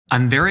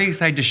I'm very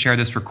excited to share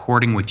this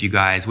recording with you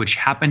guys, which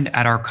happened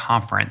at our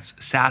conference,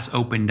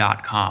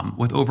 SaaSopen.com,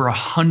 with over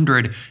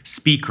 100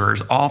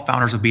 speakers, all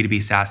founders of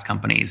B2B SaaS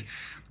companies.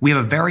 We have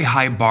a very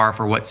high bar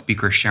for what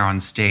speakers share on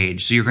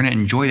stage, so you're going to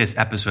enjoy this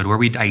episode where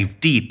we dive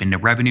deep into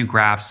revenue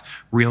graphs,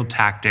 real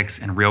tactics,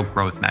 and real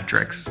growth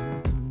metrics.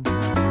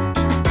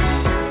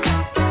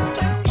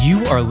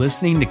 You are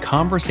listening to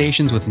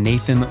Conversations with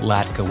Nathan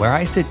Latka, where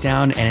I sit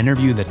down and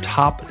interview the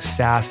top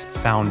SaaS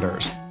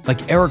founders,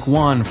 like Eric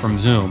Yuan from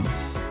Zoom.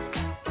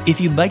 If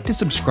you'd like to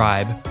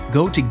subscribe,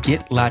 go to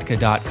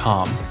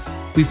getlatka.com.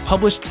 We've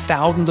published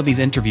thousands of these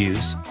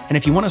interviews, and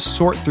if you want to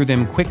sort through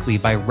them quickly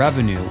by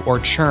revenue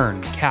or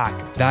churn,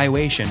 CAC,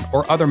 valuation,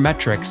 or other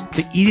metrics,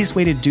 the easiest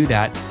way to do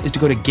that is to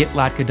go to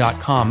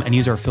getlatka.com and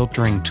use our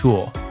filtering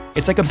tool.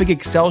 It's like a big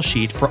Excel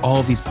sheet for all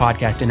of these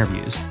podcast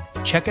interviews.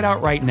 Check it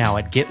out right now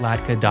at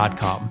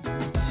getlatka.com.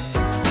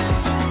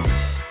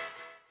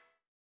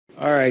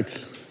 All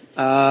right.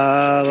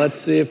 Let's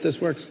see if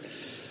this works.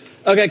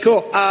 Okay,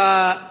 cool.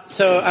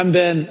 So I'm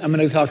Ben. I'm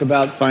going to talk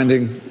about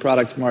finding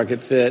product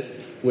market fit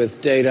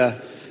with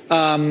data.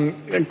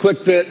 A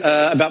quick bit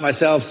about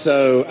myself.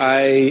 So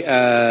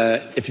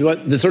if you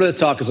want, this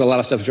talk is a lot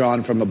of stuff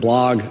drawn from a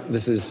blog.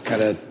 This is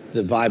kind of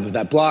the vibe of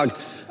that blog.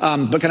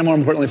 But kind of more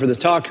importantly for this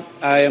talk,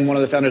 I am one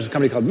of the founders of a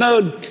company called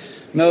Mode.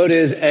 Mode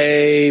is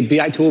a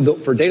BI tool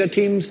built for data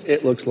teams.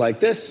 It looks like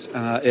this.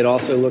 It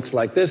also looks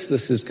like this.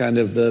 This is kind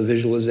of the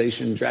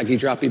visualization, draggy,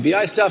 droppy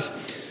BI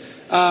stuff.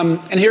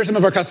 And here are some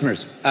of our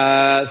customers.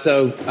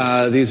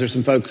 These are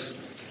some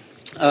folks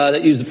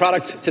that use the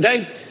product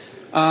today.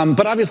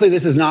 But obviously,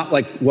 this is not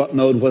like what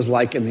Mode was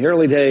like in the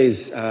early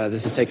days.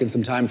 This has taken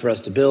some time for us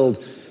to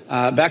build.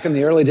 Back in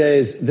the early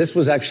days, this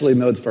was actually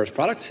Mode's first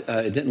product.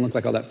 It didn't look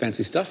like all that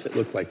fancy stuff. It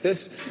looked like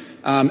this.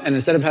 And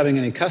instead of having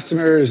any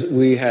customers,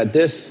 we had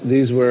this.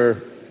 These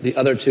were the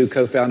other two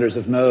co-founders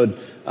of Mode,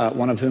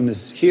 one of whom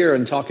is here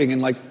and talking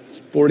in like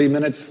 40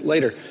 minutes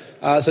later.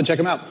 So check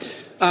them out.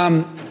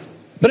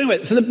 But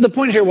anyway, so the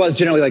point here was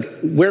generally like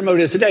where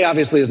Mode is today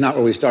obviously is not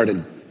where we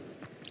started.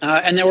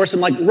 And there were some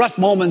like rough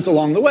moments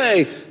along the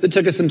way that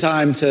took us some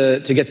time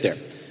to get there.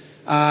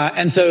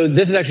 And so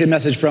this is actually a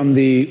message from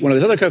one of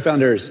those other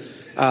co-founders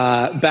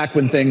back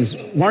when things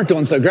weren't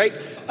doing so great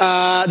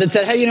that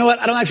said, hey, you know what?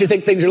 I don't actually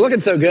think things are looking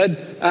so good.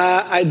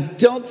 I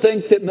don't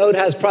think that Mode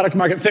has product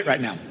market fit right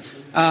now.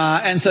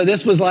 And so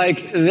this was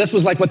like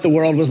what the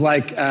world was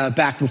like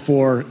back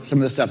before some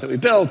of the stuff that we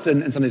built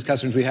and some of these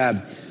customers we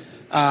had.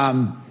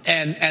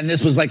 And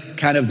this was like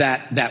kind of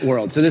that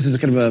world. So this is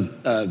kind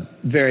of a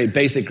very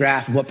basic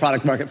graph of what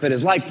product market fit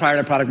is like. Prior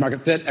to product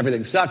market fit,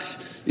 everything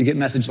sucks. You get a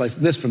message like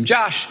this from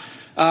Josh.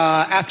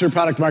 After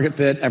product market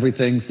fit,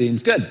 everything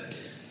seems good.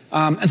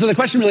 And so the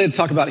question really to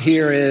talk about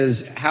here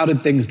is how did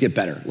things get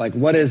better? Like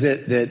what is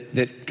it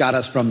that got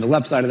us from the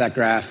left side of that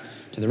graph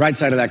to the right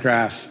side of that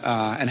graph?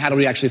 And how do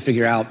we actually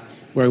figure out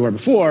where we were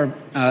before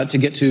to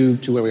get to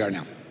where we are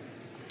now?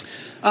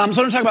 So I'm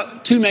going to talk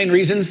about two main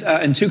reasons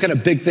and two kind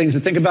of big things to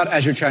think about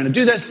as you're trying to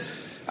do this.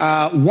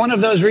 One of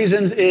those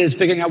reasons is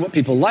figuring out what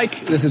people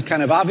like. This is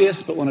kind of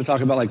obvious, but I want to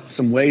talk about like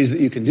some ways that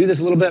you can do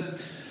this a little bit.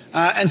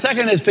 And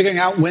second is figuring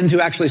out when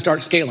to actually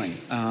start scaling.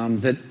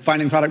 That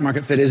finding product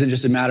market fit isn't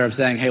just a matter of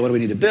saying, hey, what do we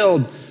need to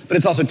build? But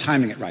it's also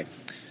timing it right.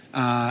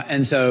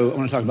 And so I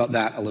want to talk about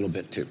that a little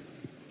bit too.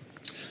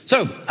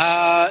 So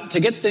to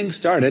get things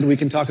started, we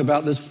can talk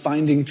about this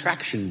finding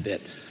traction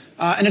bit.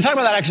 And to talk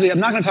about that, actually, I'm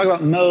not going to talk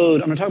about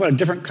Mode. I'm going to talk about a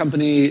different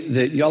company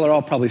that y'all are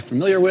all probably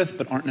familiar with,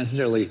 but aren't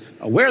necessarily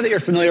aware that you're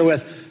familiar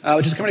with,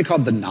 which is a company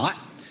called The Knot.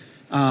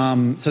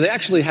 So they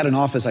actually had an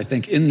office, I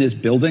think, in this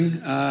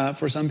building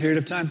for some period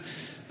of time.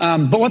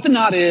 But what The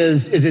Knot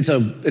is it's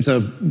a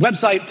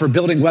website for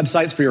building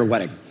websites for your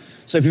wedding.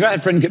 So if you've had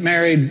a friend get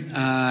married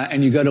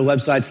and you go to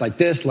websites like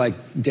this, like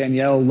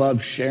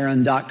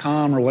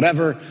DanielleLovesSharon.com or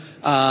whatever,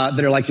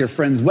 that are like your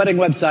friend's wedding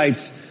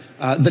websites,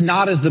 The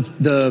Knot is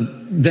the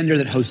vendor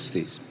that hosts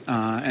these.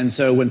 And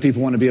so when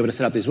people want to be able to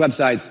set up these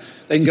websites,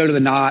 they can go to The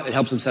Knot. It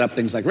helps them set up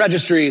things like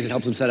registries. It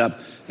helps them set up,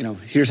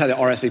 here's how to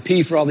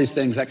RSVP for all these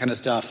things, that kind of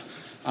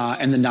stuff.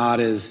 And The Knot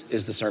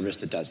is the service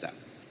that does that.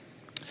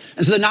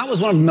 And so The Knot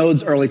was one of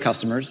Mode's early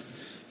customers.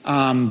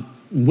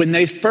 When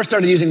they first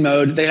started using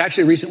Mode, they had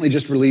actually recently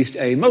just released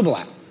a mobile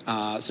app.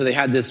 So they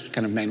had this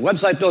kind of main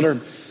website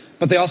builder,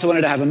 but they also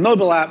wanted to have a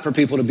mobile app for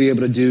people to be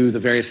able to do the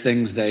various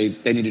things they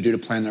need to do to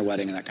plan their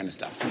wedding and that kind of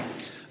stuff.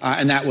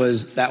 And that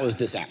was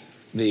this app,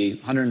 the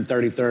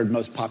 133rd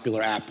most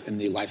popular app in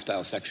the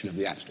lifestyle section of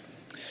the App Store.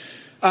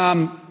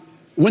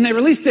 When they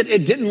released it,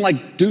 it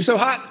didn't do so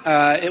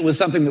hot. It was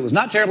something that was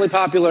not terribly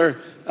popular.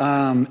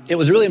 It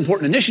was a really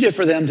important initiative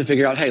for them to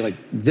figure out, hey,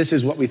 this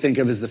is what we think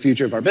of as the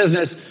future of our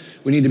business.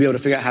 We need to be able to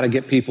figure out how to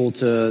get people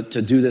to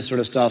do this sort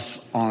of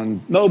stuff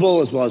on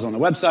mobile as well as on the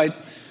website.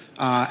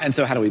 And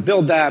so how do we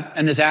build that?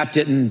 And this app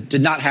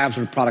did not have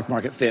sort of product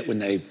market fit when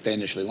they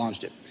initially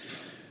launched it.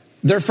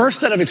 Their first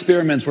set of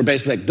experiments were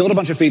basically build a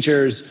bunch of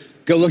features,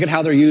 go look at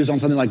how they're used on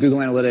something like Google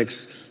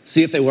Analytics,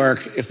 see if they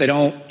work. If they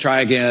don't,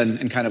 try again,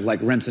 and kind of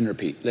rinse and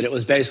repeat. That it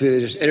was basically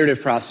just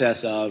iterative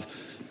process of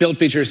build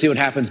features, see what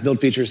happens, build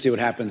features, see what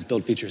happens,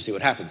 build features, see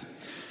what happens.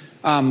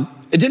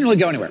 It didn't really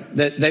go anywhere.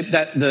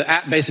 The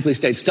app basically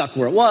stayed stuck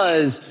where it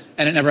was,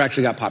 and it never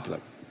actually got popular.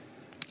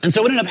 And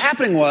so what ended up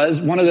happening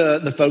was one of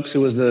the folks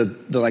who was the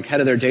like head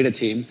of their data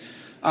team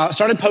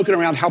started poking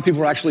around how people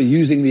were actually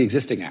using the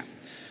existing app.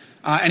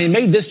 And he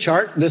made this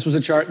chart. This was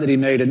a chart that he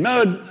made in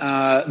Mode.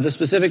 The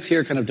specifics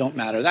here kind of don't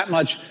matter that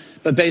much,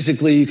 but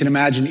basically you can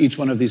imagine each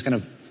one of these kind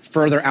of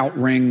further out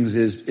rings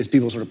is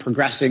people sort of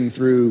progressing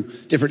through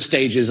different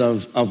stages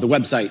of the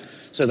website.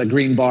 So the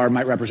green bar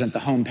might represent the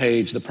home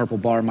page, the purple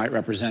bar might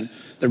represent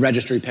the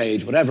registry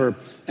page, whatever.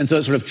 And so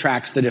it sort of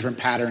tracks the different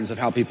patterns of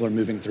how people are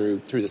moving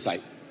through the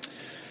site.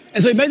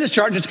 And so he made this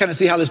chart just to kind of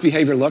see how this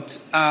behavior looked.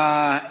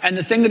 And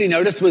the thing that he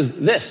noticed was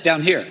this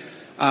down here,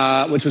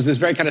 which was this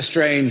very kind of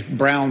strange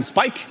brown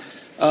spike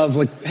of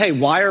like, hey,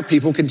 why are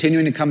people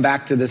continuing to come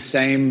back to this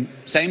same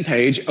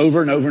page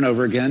over and over and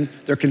over again?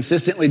 They're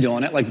consistently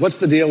doing it. Like, what's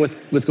the deal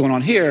with going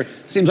on here?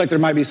 Seems like there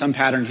might be some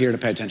pattern here to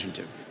pay attention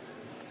to.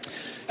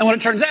 And what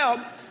it turns out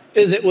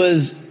is it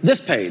was this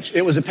page.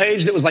 It was a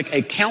page that was like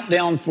a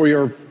countdown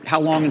for how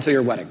long until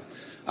your wedding.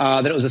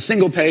 That it was a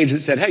single page that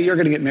said, hey, you're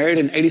going to get married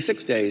in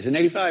 86 days, in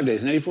 85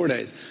 days, in 84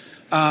 days.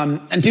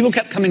 And people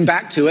kept coming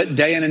back to it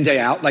day in and day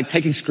out, like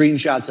taking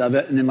screenshots of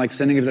it and then like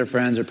sending it to their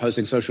friends or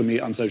posting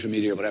on social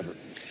media or whatever.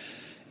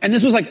 And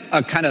this was like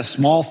a kind of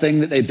small thing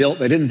that they built.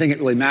 They didn't think it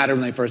really mattered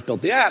when they first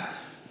built the app.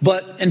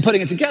 But in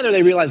putting it together,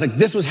 they realized like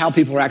this was how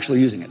people were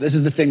actually using it. This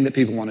is the thing that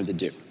people wanted to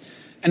do.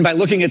 And by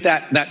looking at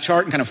that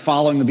chart and kind of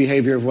following the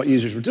behavior of what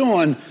users were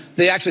doing,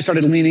 they actually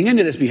started leaning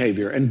into this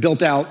behavior and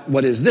built out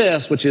what is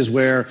this, which is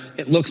where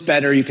it looks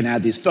better. You can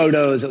add these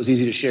photos. It was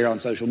easy to share on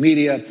social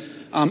media.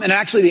 And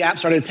actually, the app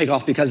started to take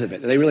off because of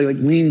it. They really like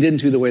leaned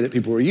into the way that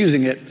people were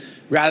using it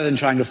rather than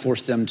trying to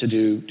force them to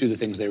do the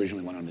things they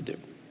originally wanted them to do.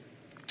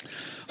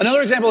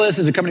 Another example of this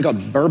is a company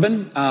called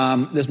Bourbon.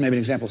 This may be an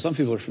example some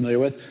people are familiar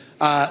with.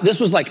 This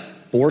was like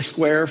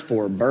Foursquare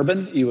for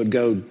bourbon. You would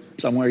go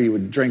somewhere, you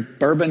would drink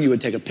bourbon, you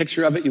would take a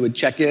picture of it, you would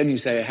check in, you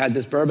say, I had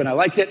this bourbon, I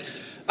liked it.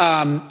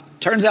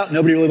 Turns out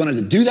nobody really wanted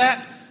to do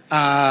that.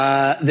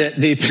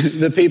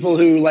 The people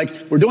who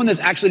like were doing this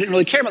actually didn't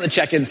really care about the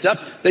check-in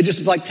stuff. They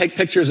just like take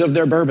pictures of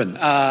their bourbon.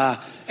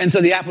 And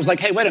so the app was like,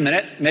 hey, wait a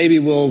minute, maybe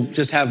we'll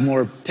just have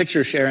more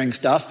picture sharing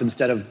stuff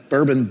instead of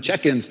bourbon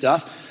check-in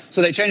stuff.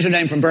 So they changed their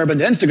name from Bourbon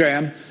to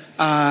Instagram.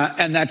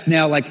 And that's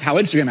now like how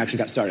Instagram actually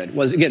got started.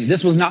 Was again,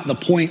 this was not the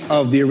point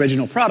of the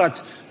original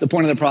product. The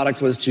point of the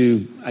product was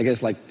to, I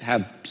guess, like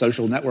have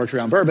social networks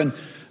around bourbon.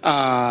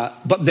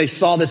 But they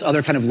saw this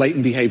other kind of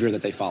latent behavior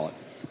that they followed.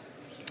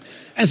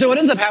 And so what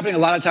ends up happening a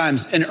lot of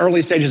times in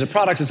early stages of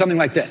products is something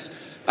like this.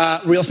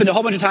 Where you'll spend a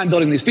whole bunch of time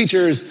building these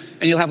features,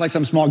 and you'll have like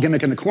some small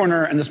gimmick in the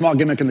corner, and the small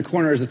gimmick in the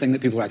corner is the thing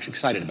that people are actually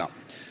excited about.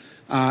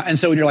 And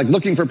so when you're like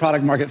looking for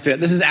product market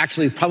fit, this is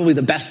actually probably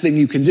the best thing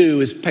you can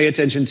do is pay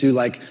attention to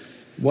like,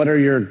 what are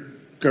your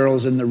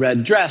girls in the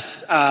red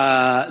dress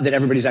that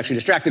everybody's actually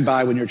distracted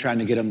by when you're trying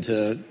to get them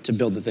to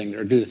build the thing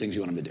or do the things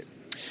you want them to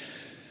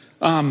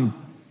do.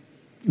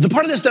 The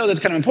part of this, though,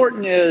 that's kind of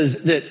important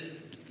is that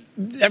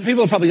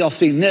people have probably all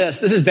seen this.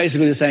 This is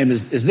basically the same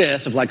as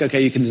this, of like,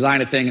 okay, you can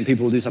design a thing and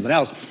people will do something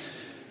else.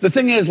 The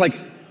thing is, like,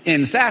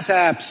 in SaaS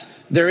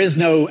apps, there is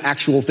no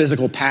actual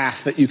physical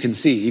path that you can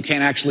see. You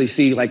can't actually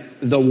see, like,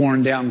 the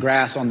worn down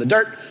grass on the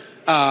dirt.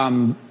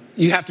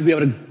 You have to be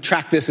able to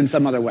track this in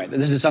some other way.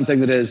 This is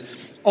something that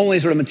is only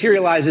sort of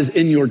materializes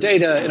in your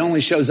data. It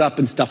only shows up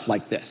in stuff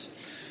like this.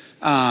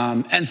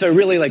 And so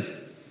really, like,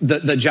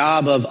 the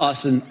job of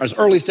us as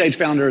early stage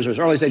founders or as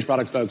early stage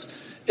product folks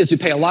is to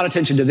pay a lot of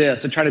attention to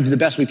this, to try to do the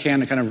best we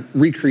can to kind of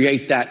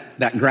recreate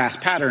that grass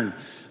pattern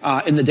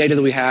in the data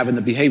that we have and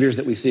the behaviors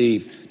that we see,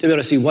 to be able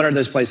to see what are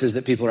those places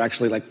that people are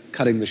actually like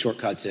cutting the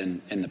shortcuts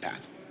in the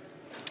path.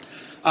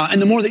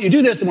 And the more that you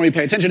do this, the more you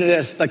pay attention to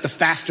this, like the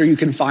faster you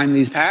can find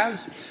these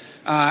paths.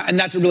 And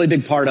that's a really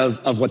big part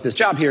of what this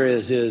job here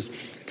is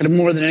kind of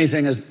more than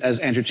anything, as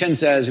Andrew Chen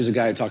says, who's a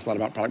guy who talks a lot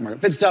about product market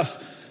fit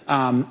stuff.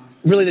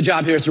 Really the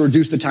job here is to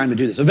reduce the time to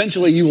do this.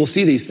 Eventually you will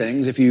see these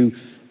things. If you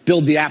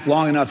build the app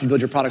long enough, you build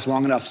your products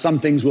long enough, some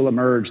things will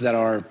emerge that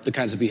are the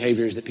kinds of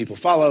behaviors that people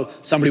follow.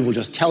 Somebody will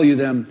just tell you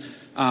them.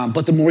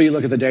 But the more you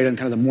look at the data and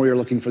kind of the more you're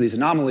looking for these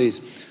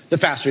anomalies, the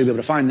faster you'll be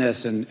able to find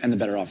this and the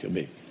better off you'll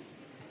be.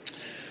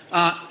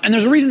 And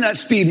there's a reason that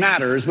speed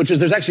matters, which is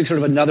there's actually sort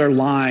of another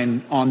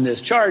line on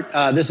this chart.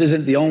 This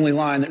isn't the only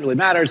line that really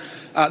matters.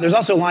 There's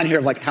also a line here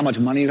of like how much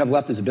money you have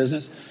left as a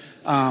business.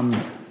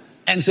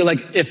 And so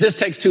like if this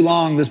takes too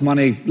long, this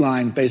money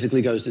line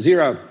basically goes to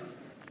zero.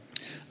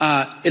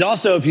 It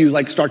also, if you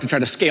like start to try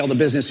to scale the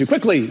business too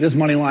quickly, this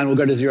money line will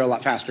go to zero a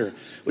lot faster,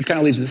 which kind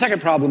of leads to the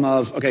second problem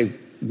of, okay,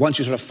 once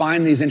you sort of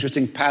find these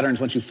interesting patterns,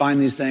 once you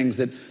find these things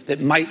that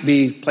might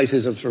be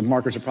places of sort of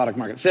markers of product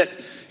market fit,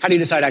 how do you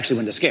decide actually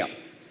when to scale?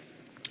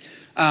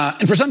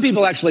 And for some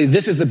people, actually,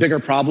 this is the bigger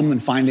problem than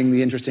finding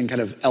the interesting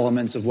kind of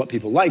elements of what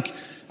people like.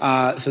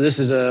 So this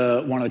is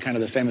one of the kind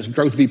of the famous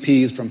growth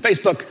VPs from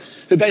Facebook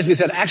who basically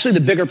said, actually,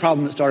 the bigger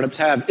problem that startups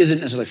have isn't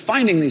necessarily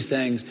finding these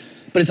things.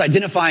 but it's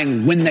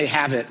identifying when they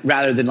have it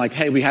rather than like,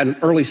 hey, we had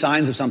early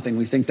signs of something,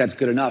 we think that's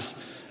good enough,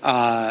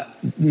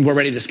 we're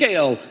ready to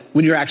scale,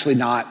 when you're actually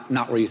not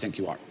where you think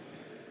you are.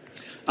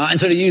 And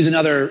so to use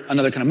another kind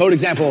of mode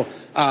example,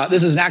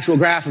 this is an actual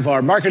graph of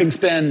our marketing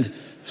spend,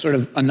 sort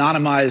of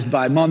anonymized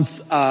by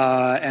month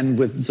and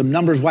with some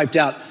numbers wiped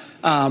out.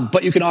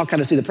 But you can all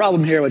kind of see the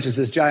problem here, which is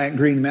this giant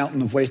green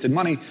mountain of wasted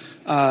money.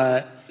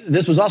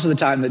 This was also the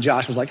time that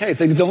Josh was like, hey,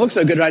 things don't look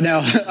so good right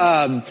now.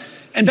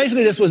 And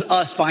basically this was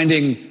us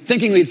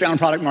thinking we'd found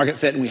product market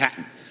fit and we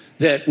hadn't.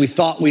 That we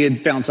thought we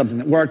had found something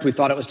that worked. We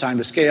thought it was time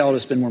to scale, to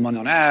spend more money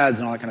on ads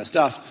and all that kind of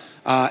stuff.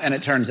 And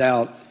it turns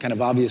out kind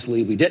of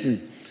obviously we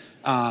didn't.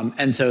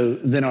 And so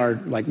then our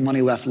like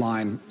money left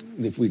line,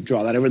 if we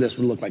draw that over this,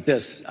 would look like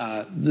this.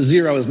 The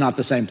zero is not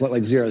the same,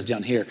 like zero is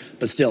down here,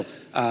 but still,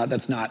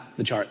 that's not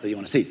the chart that you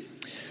want to see.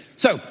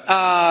 So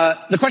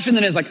the question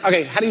then is like,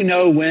 okay, how do you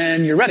know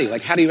when you're ready?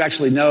 Like, how do you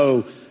actually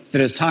know that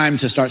it's time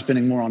to start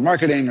spending more on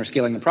marketing or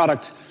scaling the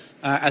product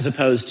as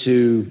opposed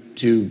to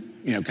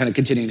kind of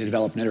continuing to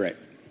develop and iterate?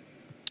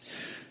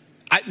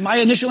 My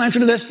initial answer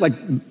to this, like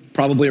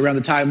probably around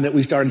the time that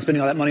we started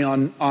spending all that money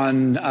on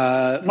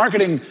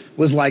marketing,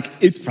 was like,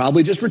 it's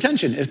probably just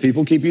retention. If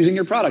people keep using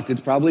your product,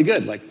 it's probably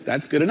good. Like,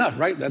 that's good enough,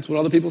 right? That's what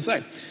all the people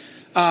say.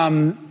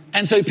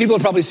 And so people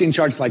have probably seen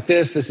charts like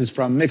this. This is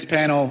from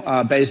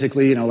Mixpanel,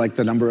 basically, like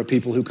the number of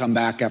people who come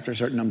back after a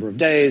certain number of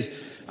days.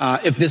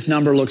 If this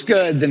number looks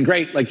good, then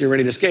great, like you're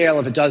ready to scale.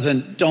 If it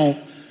doesn't, don't.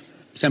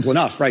 Simple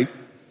enough, right?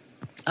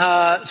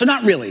 So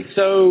not really.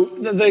 So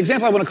the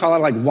example I want to call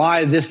out, like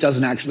why this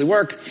doesn't actually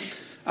work,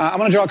 I'm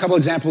going to draw a couple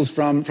examples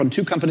from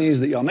two companies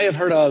that y'all may have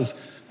heard of.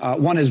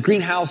 One is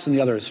Greenhouse and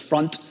the other is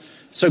Front.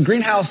 So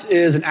Greenhouse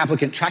is an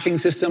applicant tracking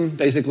system.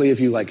 Basically, if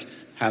you like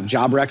have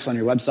job recs on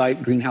your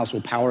website, Greenhouse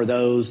will power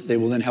those. They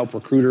will then help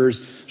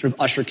recruiters sort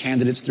of usher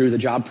candidates through the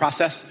job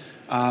process.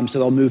 So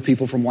they'll move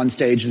people from one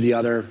stage to the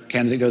other.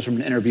 Candidate goes from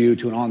an interview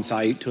to an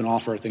on-site to an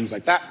offer, things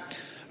like that.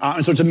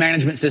 And so it's a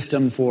management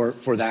system for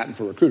that and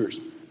for recruiters.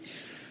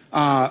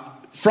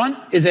 Front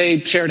is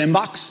a shared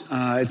inbox.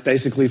 It's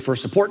basically for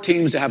support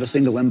teams to have a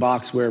single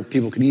inbox where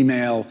people can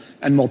email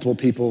and multiple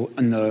people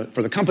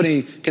for the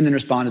company can then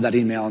respond to that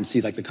email and see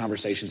like the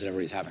conversations that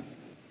everybody's having.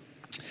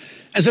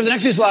 And so for the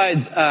next few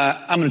slides,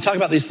 I'm going to talk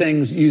about these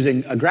things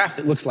using a graph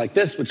that looks like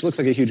this, which looks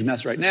like a huge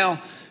mess right now,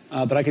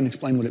 but I can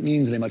explain what it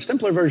means in a much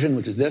simpler version,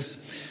 which is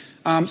this.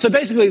 So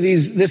basically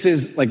this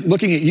is like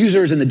looking at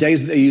users and the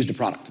days that they used a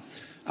product.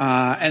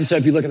 And so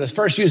if you look at this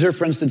first user,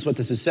 for instance, what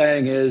this is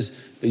saying is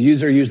the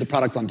user used the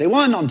product on day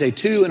 1, on day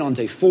 2, and on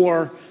day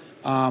 4.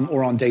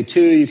 Or on day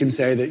 2, you can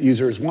say that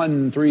users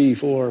 1, 3,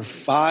 4,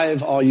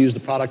 5 all used the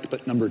product,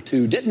 but number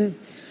 2 didn't.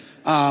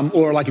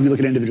 Or like if you look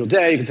at an individual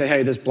day, you can say,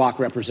 hey, this block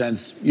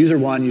represents user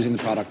 1 using the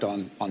product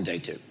on day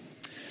 2.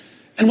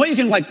 And what you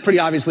can like pretty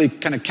obviously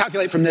kind of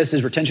calculate from this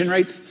is retention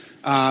rates.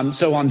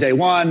 So on day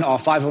 1, all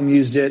 5 of them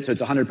used it, so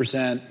it's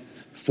 100%.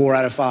 4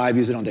 out of 5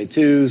 use it on day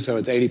 2, so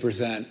it's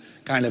 80%.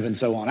 Kind of and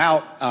so on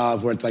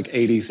out, where it's like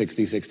 80,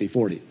 60, 60,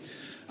 40.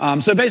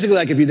 So basically,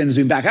 like if you then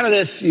zoom back out of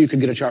this, you could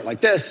get a chart like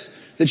this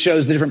that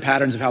shows the different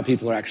patterns of how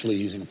people are actually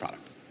using a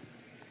product.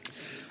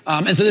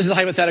 And so this is a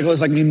hypothetical.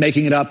 It's like me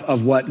making it up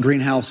of what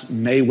Greenhouse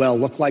may well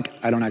look like.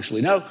 I don't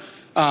actually know.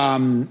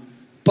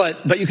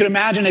 But you could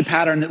imagine a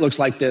pattern that looks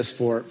like this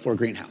for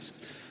Greenhouse.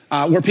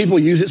 Where people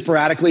use it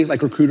sporadically,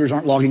 like recruiters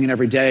aren't logging in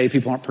every day,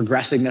 people aren't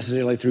progressing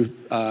necessarily through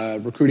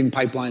recruiting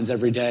pipelines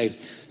every day.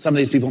 Some of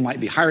these people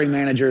might be hiring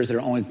managers that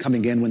are only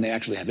coming in when they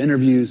actually have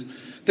interviews,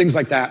 things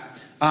like that.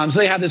 So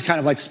they have this kind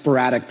of like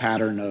sporadic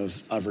pattern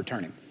of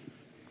returning.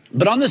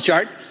 But on this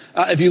chart,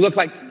 if you look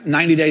like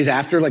 90 days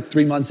after, like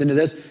 3 months into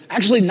this,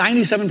 actually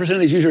 97% of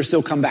these users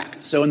still come back.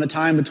 So in the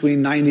time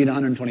between 90 and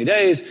 120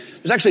 days,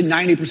 there's actually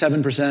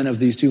 97% of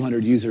these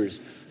 200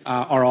 users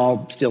are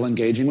all still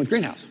engaging with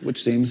Greenhouse,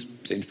 which seems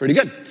pretty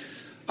good.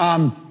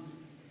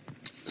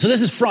 So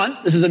this is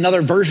Front. This is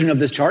another version of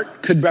this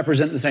chart. Could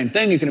represent the same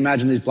thing. You can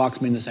imagine these blocks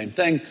mean the same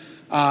thing.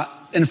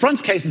 In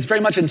Front's case, it's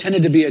very much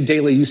intended to be a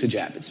daily usage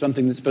app. It's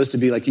something that's supposed to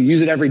be like you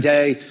use it every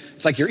day.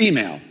 It's like your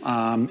email.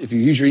 If you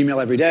use your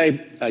email every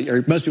day,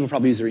 or most people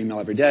probably use their email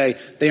every day,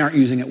 they aren't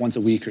using it once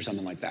a week or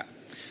something like that.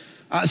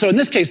 So in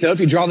this case, though,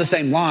 if you draw the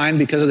same line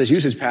because of this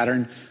usage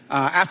pattern,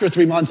 after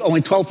 3 months,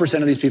 only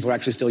 12% of these people are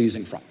actually still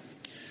using Front.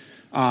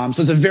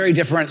 So it's a very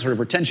different sort of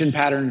retention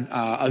pattern,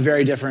 a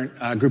very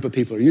different group of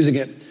people are using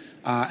it.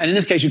 And in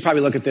this case, you'd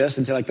probably look at this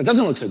and say, like, that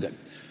doesn't look so good.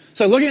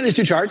 So looking at these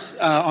two charts,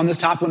 on this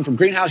top one from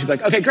Greenhouse, you'd be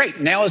like, okay,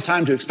 great, now it's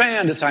time to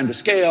expand, it's time to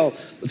scale,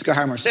 let's go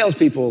hire more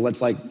salespeople, let's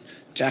like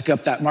jack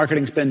up that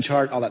marketing spend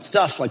chart, all that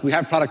stuff. Like we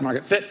have product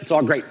market fit, it's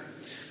all great.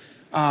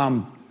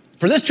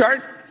 For this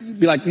chart, you'd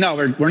be like, no,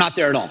 we're not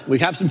there at all. We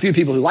have some few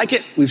people who like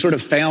it. We've sort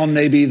of found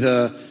maybe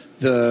the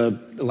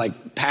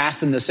like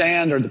path in the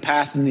sand or the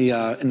path in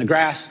the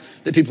grass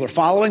that people are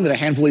following, that a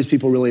handful of these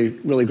people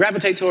really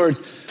gravitate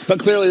towards. But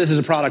clearly this is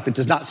a product that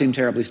does not seem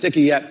terribly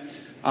sticky yet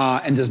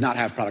and does not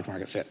have product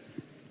market fit.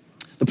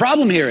 The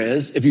problem here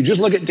is if you just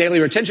look at daily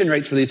retention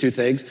rates for these two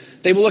things,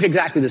 they will look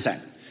exactly the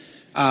same.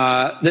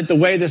 that the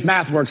way this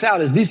math works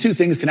out is these two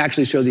things can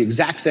actually show the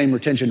exact same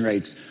retention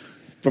rates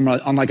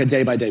on like a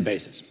day-by-day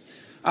basis.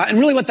 And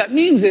really what that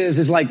means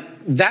is like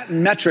that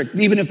metric,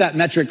 even if that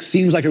metric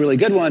seems like a really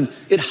good one,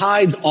 it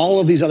hides all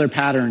of these other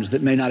patterns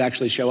that may not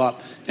actually show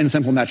up in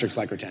simple metrics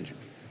like retention.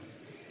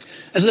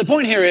 And so the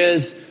point here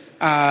is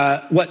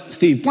what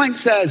Steve Blank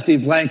says.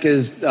 Steve Blank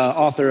is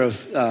author of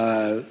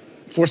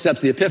 4 Steps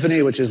to the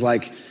Epiphany, which is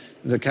like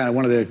the kind of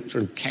one of the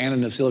sort of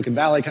canon of Silicon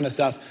Valley kind of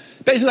stuff.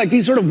 Basically, like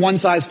these sort of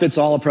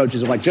one-size-fits-all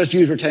approaches of like just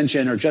use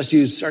retention or just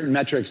use certain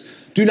metrics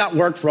do not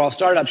work for all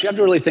startups. You have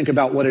to really think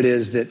about what it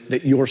is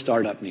that your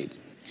startup needs.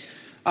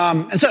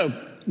 And so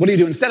what do you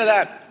do instead of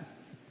that?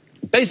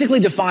 Basically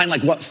define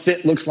like what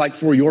fit looks like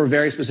for your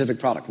very specific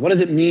product. What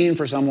does it mean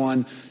for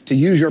someone to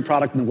use your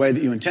product in the way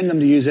that you intend them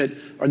to use it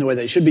or in the way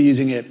they should be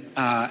using it?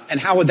 And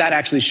how would that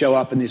actually show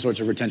up in these sorts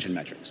of retention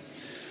metrics?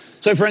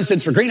 So for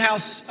instance, for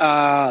Greenhouse,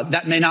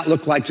 that may not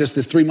look like just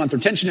this 3-month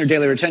retention or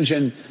daily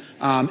retention.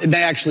 It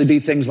may actually be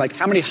things like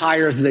how many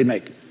hires do they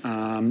make?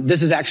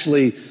 This is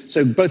actually,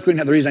 so both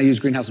Greenhouse, the reason I use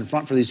Greenhouse and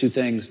Front for these two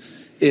things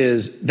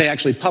is they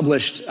actually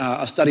published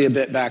a study a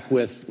bit back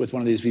with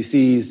one of these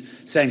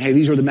VCs saying, hey,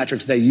 these are the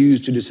metrics they use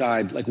to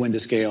decide like when to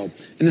scale.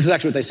 And this is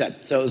actually what they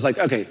said. So it was like,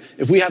 okay,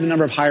 if we have a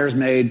number of hires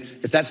made,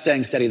 if that's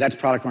staying steady, that's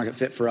product market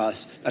fit for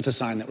us. That's a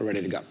sign that we're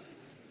ready to go.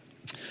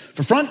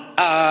 For Front,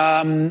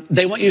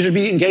 they want users to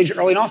be engaged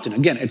early and often.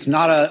 Again, it's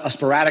not a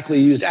sporadically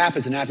used app.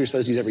 It's an app you're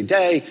supposed to use every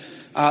day.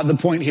 The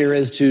point here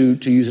is to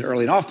use it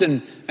early and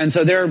often. And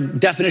so their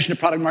definition of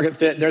product market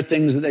fit, their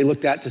things that they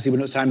looked at to see when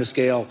it was time to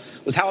scale,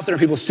 was how often are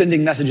people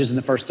sending messages in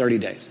the first 30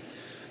 days.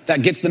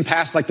 That gets them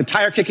past like the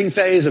tire kicking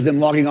phase of them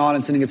logging on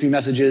and sending a few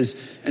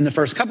messages in the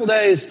first couple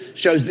days,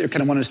 shows that they're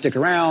kind of wanting to stick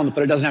around,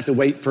 but it doesn't have to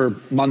wait for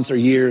months or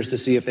years to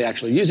see if they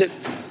actually use it.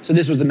 So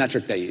this was the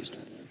metric they used.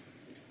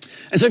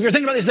 And so if you're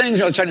thinking about these things,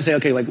 you're trying to say,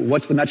 okay, like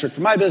what's the metric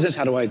for my business?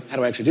 How do I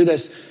actually do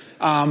this?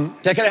 To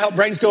kind of help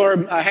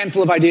brainstorm a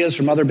handful of ideas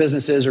from other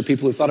businesses or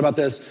people who've thought about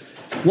this.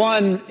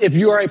 One, if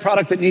you are a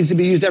product that needs to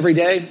be used every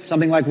day,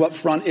 something like what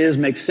Front is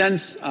makes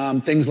sense.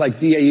 Things like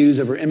DAUs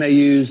over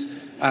MAUs,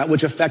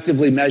 which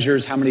effectively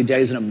measures how many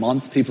days in a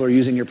month people are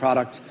using your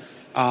product,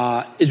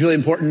 is really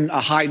important.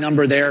 A high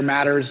number there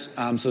matters.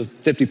 So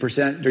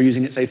 50%, they're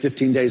using it, say,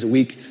 15 days a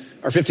week,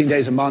 or 15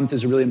 days a month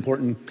is a really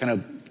important kind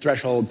of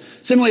threshold.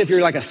 Similarly, if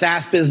you're like a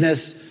SaaS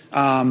business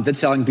that's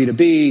selling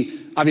B2B,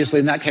 obviously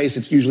in that case,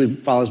 it usually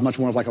follows much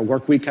more of like a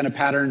work week kind of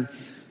pattern.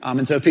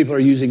 And so if people are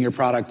using your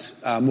product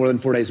more than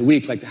 4 days a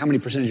week, like how many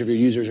percentage of your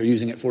users are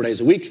using it 4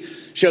 days a week,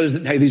 shows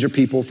that, hey, these are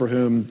people for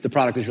whom the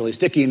product is really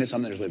sticky and it's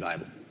something that's really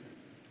valuable.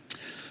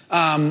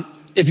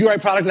 If you are a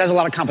product that has a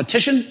lot of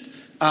competition,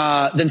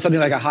 then something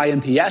like a high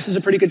NPS is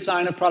a pretty good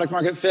sign of product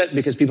market fit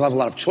because people have a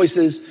lot of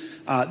choices.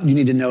 You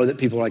need to know that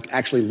people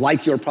actually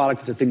like your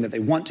product. It's a thing that they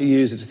want to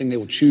use. It's a thing they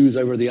will choose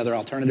over the other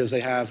alternatives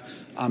they have.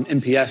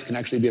 NPS can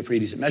actually be a pretty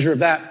decent measure of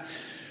that.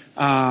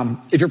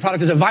 If your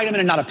product is a vitamin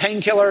and not a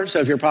painkiller, so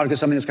if your product is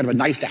something that's kind of a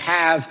nice to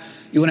have,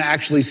 you want to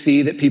actually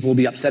see that people will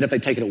be upset if they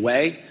take it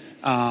away.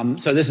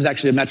 So this is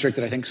actually a metric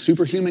that I think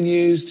Superhuman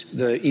used,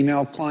 the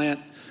email client,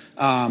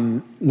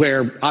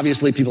 where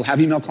obviously people have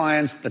email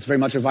clients. That's very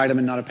much a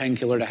vitamin, not a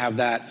painkiller to have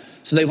that.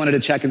 So they wanted to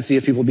check and see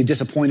if people would be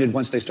disappointed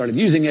once they started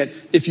using it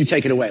if you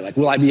take it away. Like,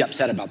 will I be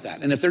upset about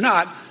that? And if they're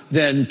not,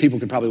 then people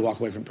could probably walk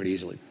away from it pretty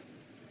easily.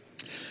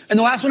 And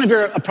the last one, if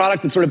you're a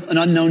product that's sort of an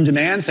unknown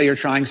demand, say you're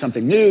trying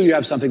something new, you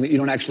have something that you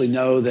don't actually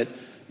know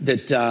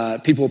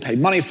that people will pay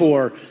money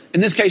for. In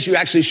this case, you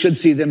actually should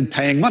see them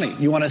paying money.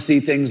 You want to see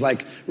things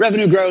like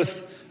revenue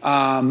growth.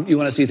 You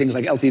want to see things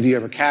like LTV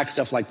over CAC,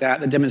 stuff like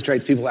that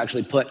demonstrates people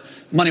actually put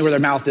money where their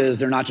mouth is.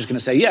 They're not just going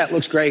to say, yeah, it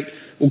looks great.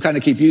 We'll kind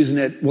of keep using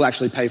it. We'll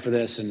actually pay for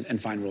this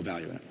and find real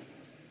value in it.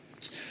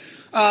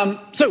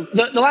 So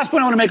the last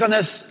point I want to make on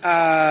this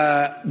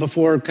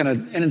before kind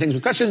of ending things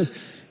with questions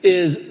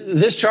is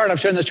this chart. I've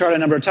shown this chart a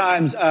number of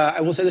times.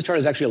 I will say this chart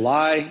is actually a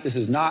lie. This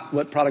is not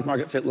what product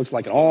market fit looks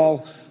like at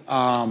all.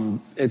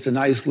 It's a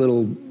nice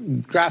little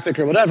graphic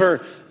or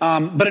whatever.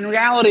 But in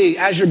reality,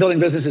 as you're building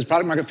businesses,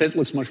 product market fit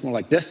looks much more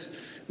like this,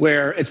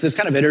 where it's this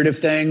kind of iterative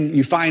thing.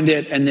 You find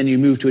it, and then you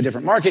move to a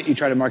different market. You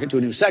try to market to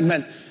a new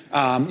segment.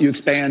 You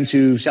expand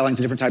to selling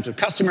to different types of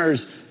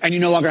customers, and you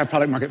no longer have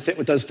product market fit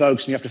with those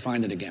folks, and you have to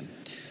find it again.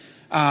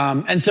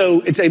 And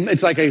so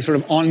it's like a sort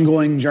of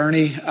ongoing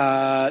journey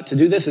to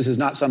do this. This is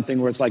not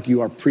something where it's like you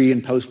are pre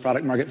and post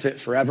product market fit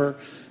forever.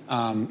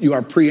 You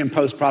are pre and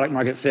post product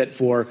market fit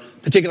for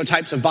particular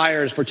types of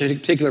buyers, for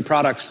particular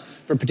products,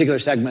 for particular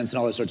segments, and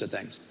all those sorts of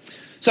things.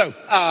 So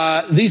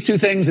these two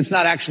things, it's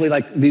not actually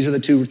like these are the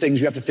two things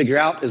you have to figure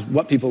out is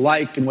what people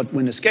like and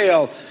when to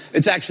scale.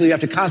 It's actually you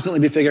have to constantly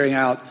be figuring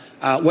out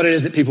what it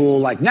is that people will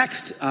like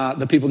next,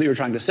 the people that you're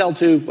trying to sell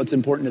to, what's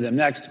important to them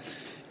next,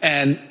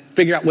 and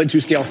figure out when to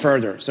scale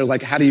further. So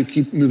like how do you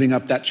keep moving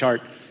up that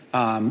chart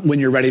when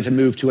you're ready to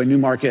move to a new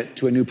market,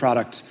 to a new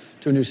product,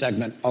 to a new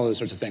segment, all those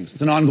sorts of things.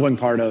 It's an ongoing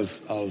part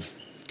of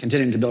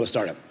continuing to build a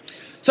startup.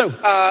 So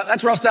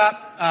that's where I'll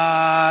stop.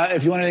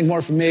 If you want anything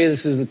more from me,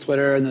 this is the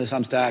Twitter and the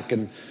Substack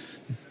and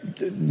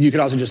you can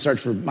also just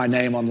search for my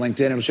name on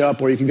LinkedIn. It'll show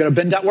up, or you can go to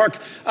bin.work.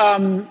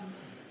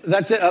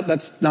 That's it.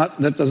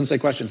 That doesn't say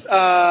questions.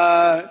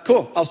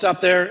 Cool. I'll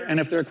stop there, and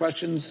if there are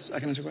questions, I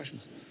can answer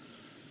questions.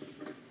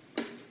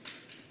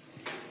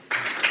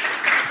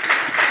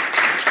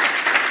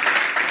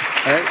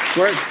 All right.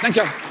 Great. Thank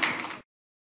you.